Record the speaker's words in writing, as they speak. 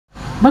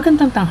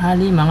Magandang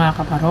tanghali mga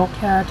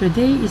kaparokya.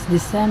 Today is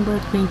December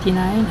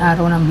 29,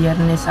 araw ng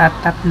Biyernes at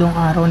 3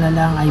 araw na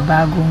lang ay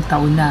bagong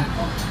taon na.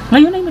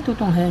 Ngayon ay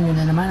matutunghayan nyo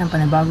na naman ang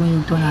panibagong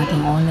yugto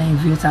nating online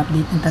views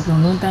update ng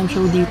tatlong noontime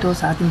show dito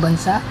sa ating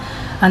bansa,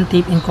 ang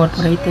Tape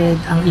Incorporated,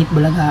 ang Eat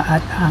Bulaga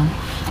at ang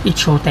Eat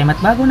Showtime. At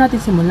bago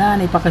natin simulan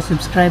ay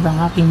pakisubscribe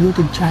ang aking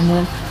YouTube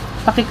channel,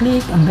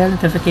 pakiclick ang bell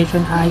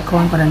notification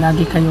icon para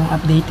lagi kayong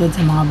updated sa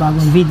mga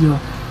bagong video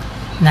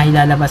na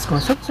ilalabas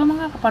ko. So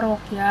mga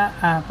kaparokya,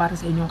 para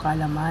sa inyong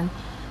kaalaman,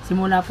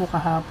 simula po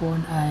kahapon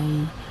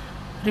ay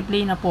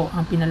replay na po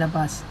ang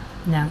pinalabas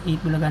ng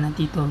Eat Bulaga ng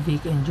Tito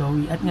Vic and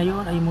Joey. At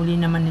ngayon ay muli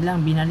naman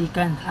nilang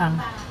binalikan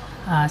ang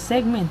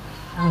segment,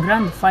 ang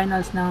grand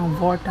finals ng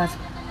Vortas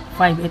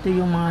 5. Ito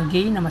yung mga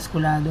gay na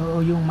maskulado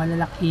o yung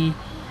malalaki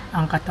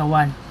ang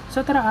katawan. So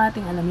tara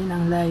ating alamin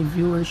ang live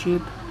viewership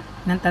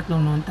ng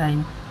tatlong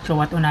noontime show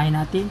at unahin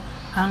natin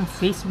ang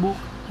Facebook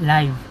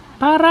Live.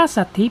 Para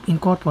sa Tape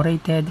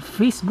Incorporated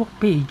Facebook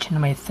page na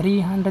may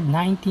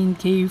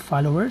 319k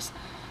followers,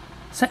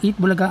 sa Eat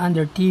Bulaga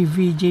under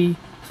TVJ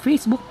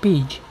Facebook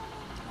page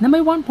na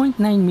may 1.9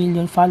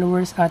 million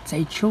followers at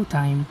sa Eat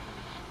Showtime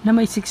na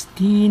may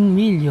 16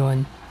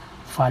 million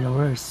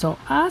followers. So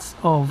as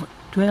of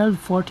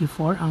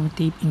 12:44, ang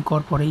Tape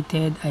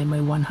Incorporated ay may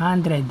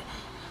 100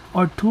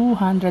 or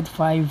 205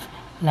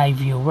 live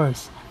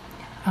viewers.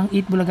 Ang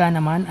Eat Bulaga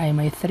naman ay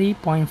may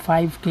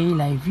 3.5k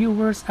live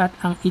viewers at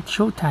ang Eat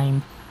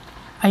Showtime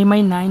ay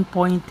may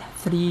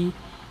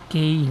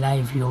 9.3k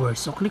live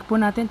viewers. So click po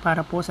natin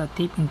para po sa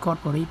Tape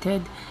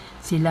Incorporated.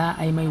 Sila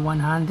ay may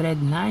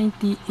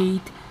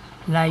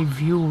 198 live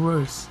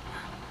viewers.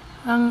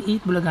 Ang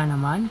Eat Bulaga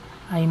naman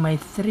ay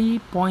may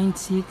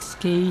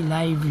 3.6k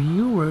live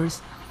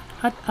viewers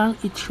at ang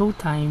Eat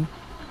Showtime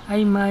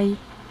ay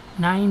may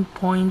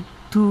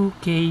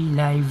 9.2k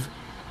live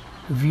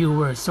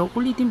viewers. So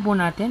ulitin po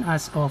natin,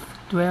 as of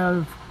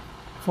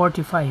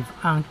 12:45,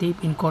 ang Tape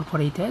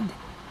Incorporated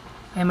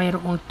ay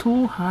mayroong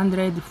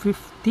 215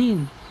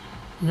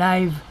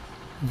 live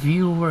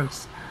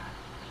viewers.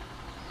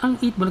 Ang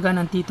Eat Bulaga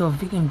ng Tito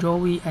Vic and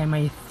Joey ay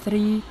may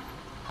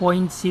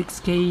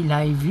 3.6k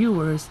live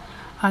viewers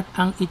at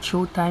ang Eat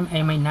Showtime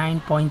ay may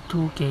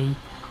 9.2k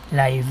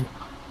live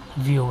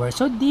viewers.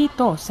 So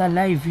dito sa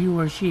live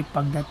viewership,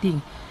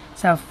 pagdating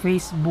sa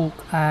Facebook,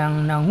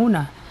 ang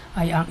nanguna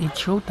ay ang Eat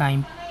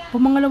Showtime,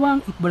 pumangalawa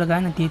ang Eat Bulaga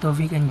ng Tito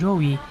Vic and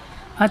Joey,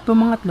 at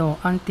pumangatlo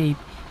ang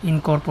Tape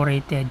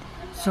Incorporated.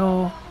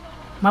 So,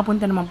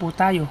 mapunta naman po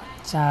tayo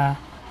sa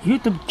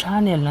YouTube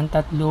channel ng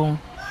tatlong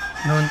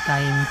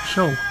noontime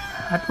show.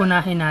 At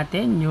unahin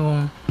natin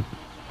yung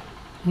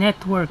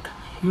network,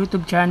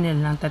 YouTube channel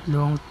ng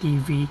tatlong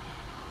TV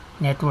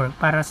network.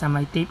 Para sa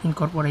may Tape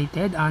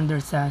Incorporated,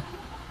 under sa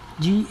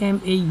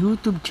GMA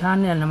YouTube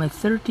channel na may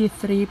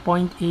 33.8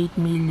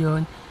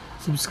 million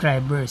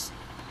subscribers.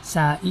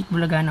 Sa Eat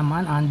Bulaga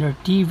naman, under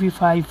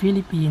TV5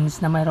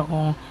 Philippines na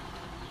mayroong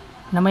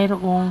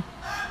 1.59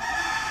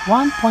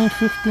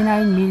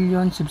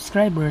 million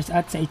subscribers,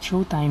 at sa Eat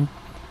Showtime,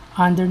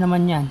 under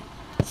naman yan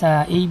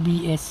sa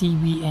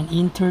ABS-CBN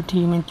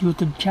Entertainment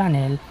YouTube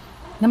channel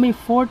na may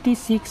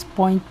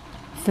 46.3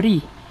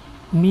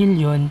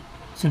 million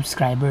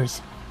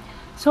subscribers.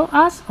 So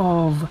as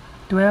of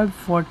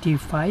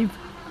 12:45,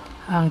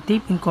 ang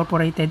Tape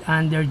Incorporated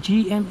under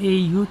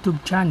GMA YouTube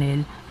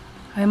channel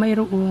ay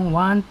mayroong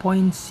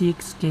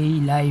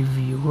 1.6k live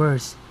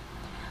viewers.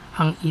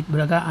 Ang Eat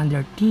Bulaga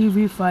under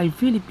TV5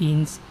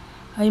 Philippines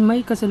ay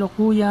may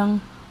kasalukuyang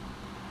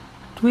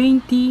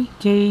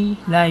 20k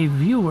live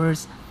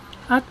viewers,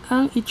 at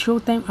ang Eat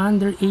Showtime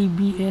under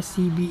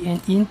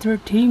ABS-CBN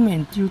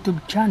Entertainment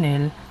YouTube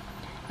channel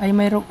ay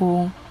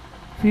mayroong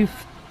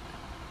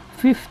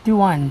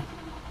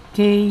 51k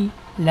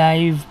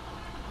live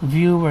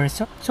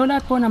viewers. So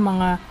lahat po ng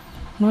mga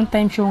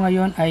noontime show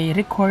ngayon ay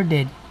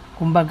recorded.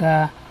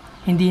 Kumbaga,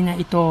 hindi na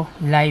ito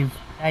live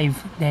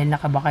dahil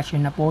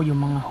nakabakasyon na po yung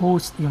mga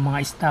host, yung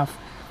mga staff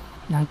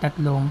ng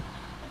tatlong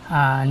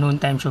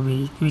noontime show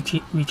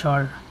which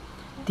are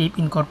Tape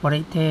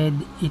Incorporated,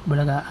 Eat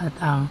Bulaga at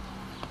ang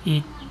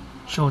Eat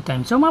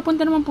Showtime. So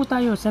mapunta naman po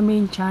tayo sa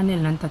main channel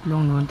ng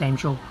tatlong noontime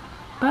show.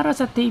 Para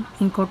sa Tape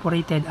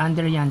Incorporated,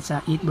 under yan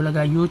sa Eat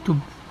Bulaga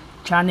YouTube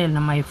channel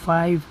na may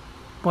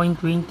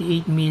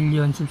 5.28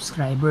 million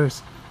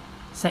subscribers.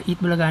 Sa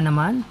Eat Bulaga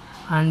naman,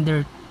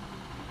 under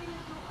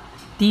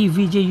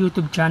TVJ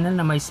YouTube channel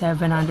na may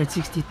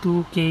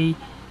 762k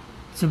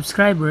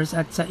subscribers,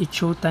 at sa Eat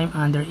Showtime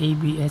under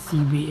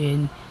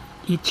ABS-CBN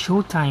Eat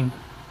Showtime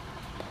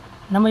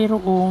na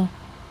mayroong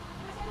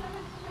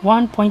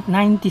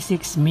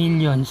 1.96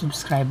 million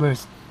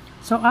subscribers.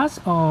 So as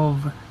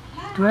of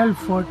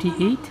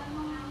 12:48,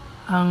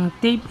 ang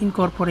Tape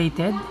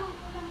Incorporated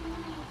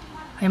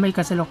ay may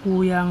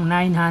kasalukuyang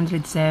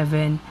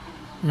 907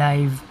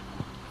 live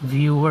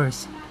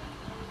viewers.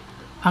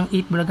 Ang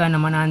Eat Bulaga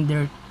naman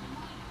under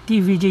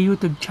TVJ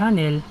YouTube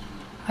channel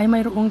ay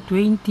mayroong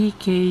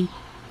 20k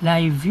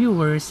live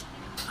viewers,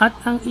 at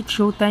ang Eat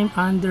Showtime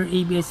under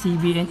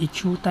ABS-CBN Eat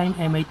Showtime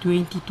ay may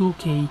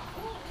 22k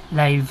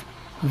live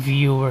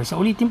viewers.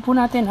 So, ulitin po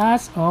natin,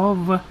 as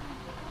of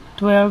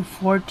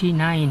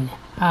 12:49,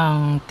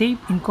 ang Tape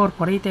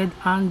Incorporated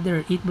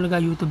under Eat Bulaga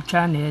YouTube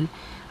channel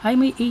ay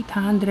may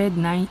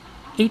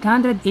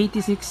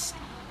 886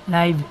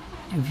 live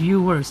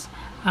viewers.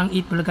 Ang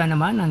Eat Bulaga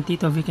naman, ang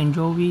Tito Vic and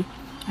Joey,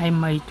 ay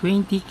may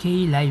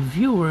 20k live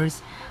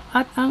viewers,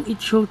 at ang Eat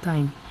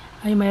Showtime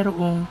ay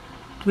mayroong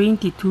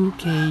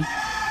 22k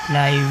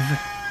live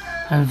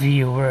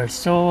viewers.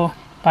 So,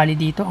 pali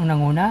dito ang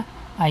nanguna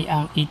ay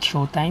ang Eat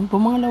Showtime,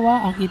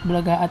 pumangalawa ang Eat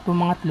Bulaga, at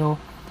pumangatlo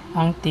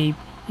ang Tape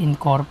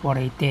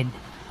Incorporated.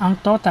 Ang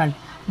total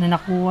na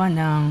nakuha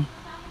ng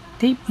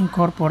Tape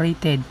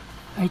Incorporated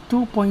ay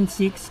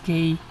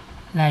 2.6k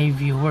live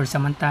viewers,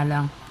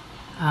 samantalang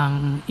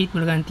ang Eat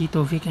Bulaga ng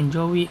Tito Vic and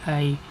Joey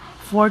ay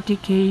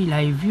 40k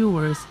live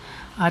viewers,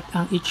 at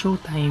ang Eat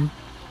Showtime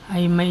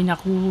ay may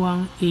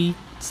nakuhang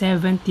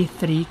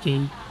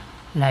 73k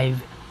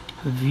live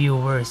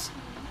viewers.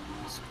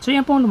 So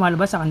yan po ang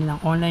lumalabas sa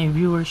kanilang online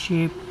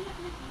viewership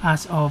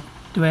as of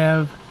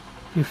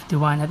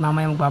 12:51, at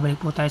mamaya magbabalik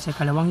po tayo sa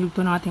kalawang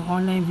yugto ng ating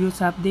online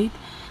views update.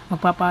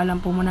 Magpapaalam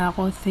po muna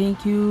ako.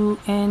 Thank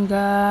you and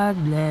God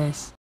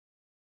bless.